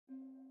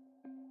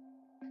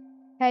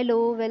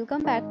Hello,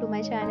 welcome back to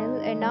my channel,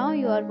 and now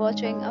you are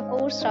watching a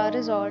 4-star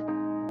resort.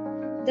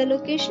 The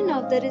location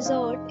of the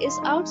resort is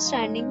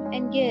outstanding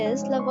and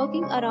guests love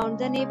walking around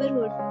the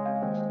neighborhood.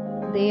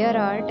 There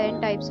are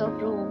 10 types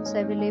of rooms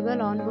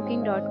available on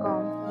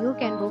booking.com. You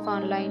can book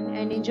online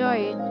and enjoy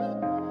it.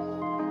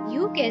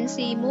 You can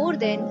see more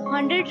than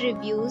 100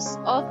 reviews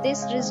of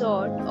this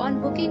resort on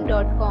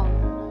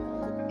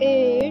booking.com.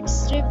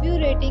 Its review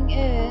rating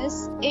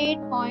is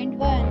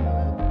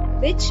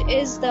 8.1, which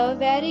is the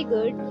very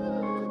good.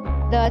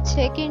 The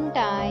check-in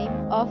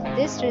time of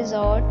this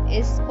resort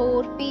is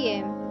 4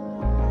 p.m.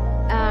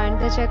 and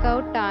the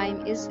checkout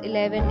time is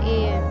 11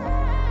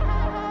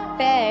 a.m.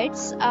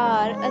 Pets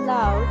are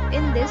allowed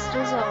in this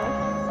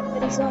resort.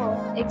 The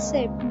resort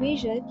accepts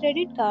major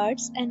credit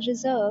cards and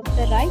reserves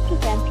the right to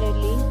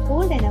temporarily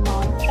hold an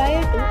amount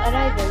prior to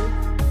arrival.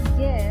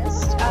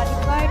 Guests are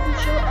required to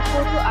show a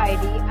photo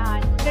ID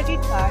and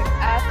credit card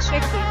at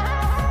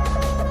check-in.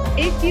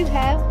 If you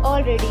have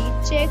already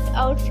checked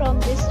out from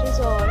this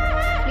resort,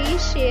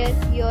 please share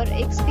your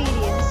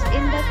experience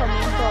in the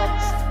comment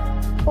box.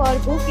 For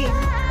booking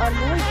or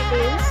more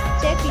details,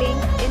 check link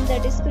in the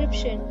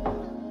description.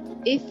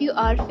 If you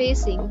are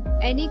facing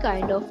any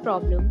kind of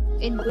problem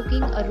in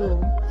booking a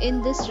room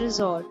in this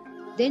resort,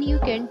 then you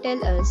can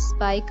tell us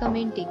by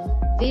commenting.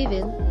 We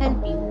will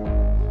help you.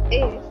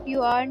 If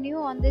you are new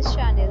on this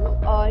channel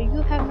or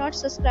you have not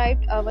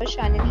subscribed our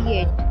channel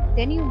yet,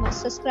 then you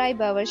must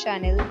subscribe our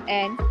channel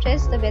and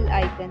press the bell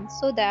icon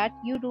so that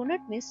you do not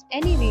miss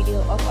any video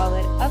of our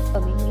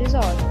upcoming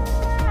resort.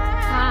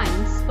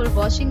 Thanks for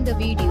watching the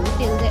video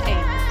till the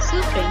end.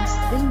 So friends,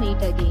 we'll meet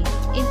again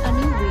in a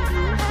new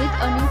video with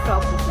a new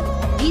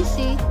property. Be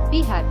safe,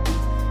 be happy.